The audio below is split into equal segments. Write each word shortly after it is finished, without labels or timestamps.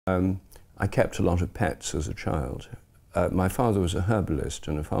I kept a lot of pets as a child. My father was a herbalist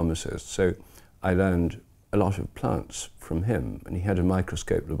and a pharmacist, so I learned a lot of plants from him, and he had a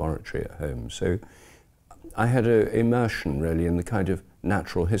microscope laboratory at home. So I had an immersion really in the kind of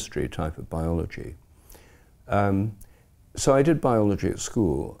natural history type of biology. So I did biology at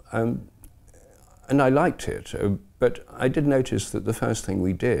school, and I liked it, but I did notice that the first thing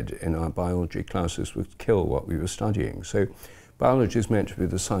we did in our biology classes was kill what we were studying. So biology is meant to be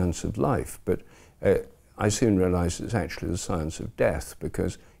the science of life, but I soon realized it's actually the science of death,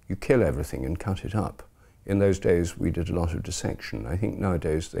 because you kill everything and cut it up. In those days we did a lot of dissection. I think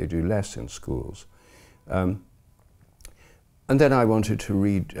nowadays they do less in schools. And then I wanted to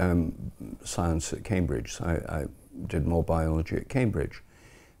read science at Cambridge, so I did more biology at Cambridge.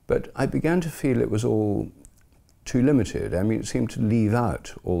 But I began to feel it was all too limited. I mean, it seemed to leave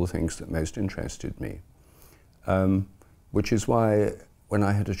out all the things that most interested me, which is why when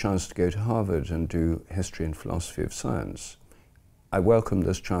I had a chance to go to Harvard and do history and philosophy of science, I welcomed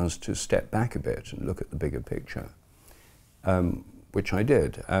this chance to step back a bit and look at the bigger picture, which I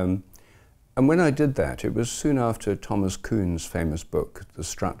did. And when I did that, it was soon after Thomas Kuhn's famous book, The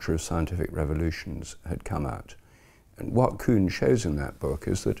Structure of Scientific Revolutions, had come out. And what Kuhn shows in that book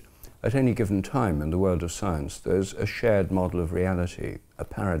is that at any given time in the world of science, there's a shared model of reality, a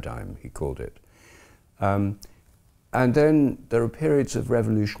paradigm, he called it. And then there are periods of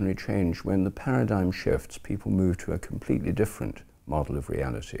revolutionary change when the paradigm shifts, people move to a completely different model of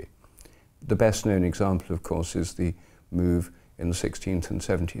reality. The best known example, of course, is the move in the 16th and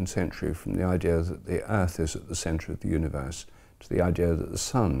 17th century from the idea that the Earth is at the center of the universe to the idea that the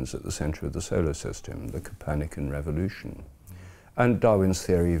sun's at the center of the solar system, the Copernican revolution. And Darwin's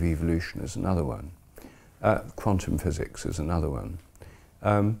theory of evolution is another one. Quantum physics is another one.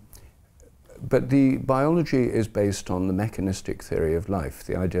 But the biology is based on the mechanistic theory of life,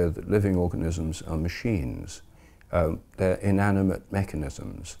 the idea that living organisms are machines. They're inanimate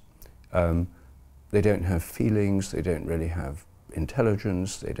mechanisms. They don't have feelings, they don't really have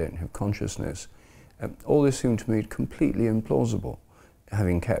intelligence, they don't have consciousness. All this seemed to me completely implausible,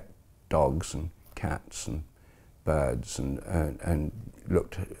 having kept dogs and cats and birds and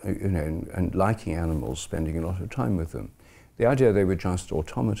looked, you know, and liking animals, spending a lot of time with them. The idea they were just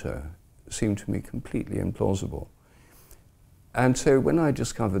automata seemed to me completely implausible. And so when I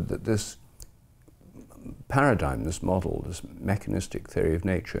discovered that this paradigm, this model, this mechanistic theory of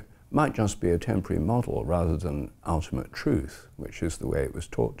nature, might just be a temporary model rather than ultimate truth, which is the way it was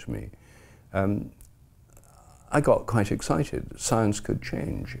taught to me, I got quite excited. Science could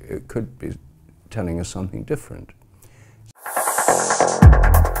change. It could be telling us something different.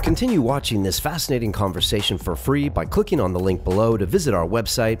 Continue watching this fascinating conversation for free by clicking on the link below to visit our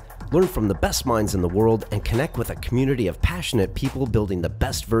website, learn from the best minds in the world, and connect with a community of passionate people building the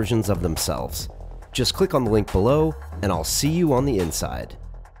best versions of themselves. Just click on the link below, and I'll see you on the inside.